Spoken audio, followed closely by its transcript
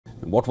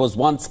What was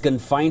once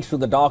confined to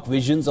the dark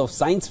visions of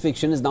science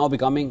fiction is now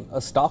becoming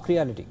a stark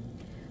reality.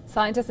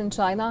 Scientists in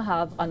China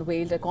have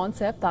unveiled a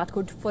concept that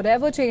could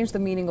forever change the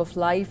meaning of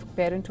life,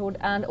 parenthood,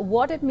 and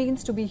what it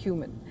means to be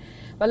human.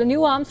 Well, a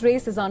new arms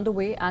race is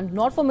underway, and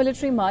not for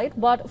military might,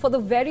 but for the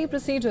very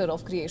procedure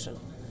of creation.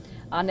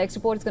 Our next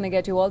report is going to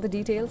get you all the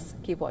details.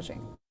 Keep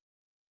watching.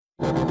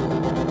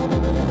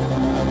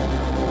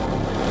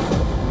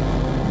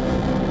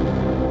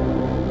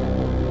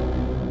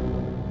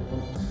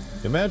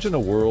 Imagine a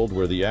world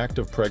where the act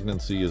of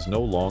pregnancy is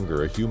no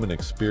longer a human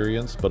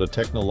experience but a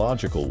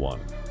technological one.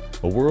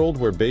 A world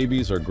where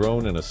babies are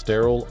grown in a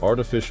sterile,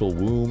 artificial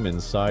womb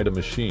inside a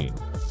machine.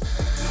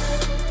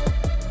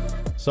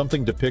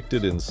 Something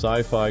depicted in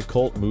sci-fi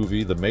cult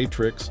movie The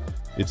Matrix,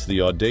 it's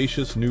the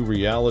audacious new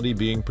reality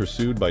being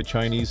pursued by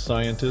Chinese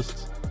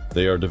scientists.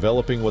 They are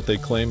developing what they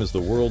claim is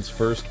the world's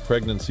first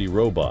pregnancy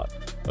robot,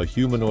 a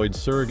humanoid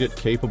surrogate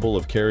capable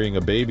of carrying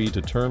a baby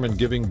to term and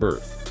giving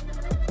birth.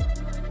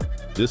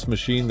 This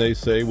machine, they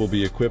say, will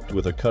be equipped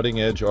with a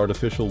cutting-edge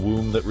artificial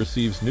womb that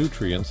receives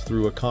nutrients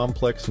through a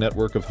complex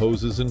network of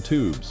hoses and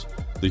tubes.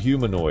 The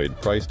humanoid,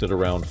 priced at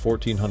around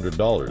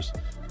 $1,400,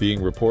 being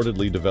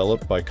reportedly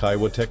developed by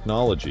Kaiwa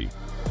Technology,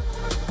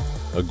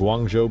 a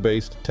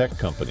Guangzhou-based tech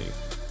company.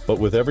 But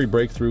with every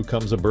breakthrough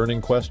comes a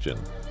burning question.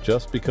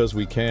 Just because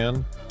we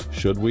can,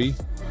 should we?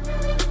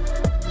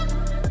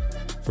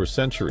 For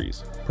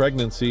centuries,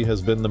 pregnancy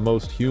has been the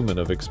most human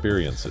of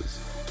experiences.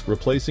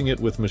 Replacing it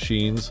with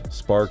machines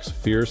sparks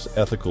fierce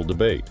ethical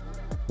debate.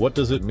 What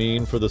does it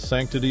mean for the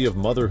sanctity of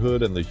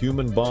motherhood and the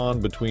human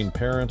bond between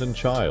parent and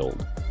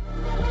child?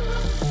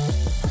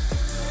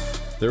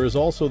 There is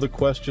also the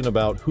question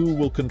about who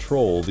will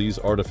control these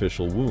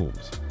artificial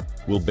wombs.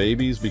 Will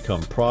babies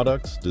become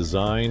products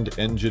designed,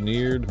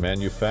 engineered,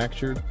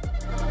 manufactured?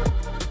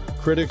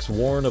 Critics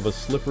warn of a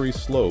slippery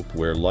slope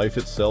where life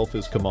itself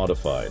is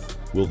commodified.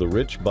 Will the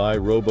rich buy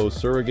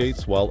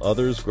robo-surrogates while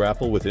others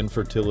grapple with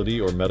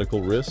infertility or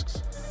medical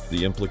risks?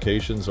 The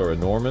implications are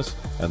enormous,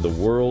 and the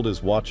world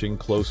is watching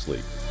closely.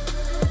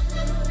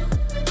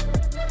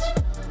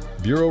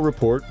 Bureau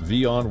Report,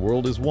 WION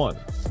World is One.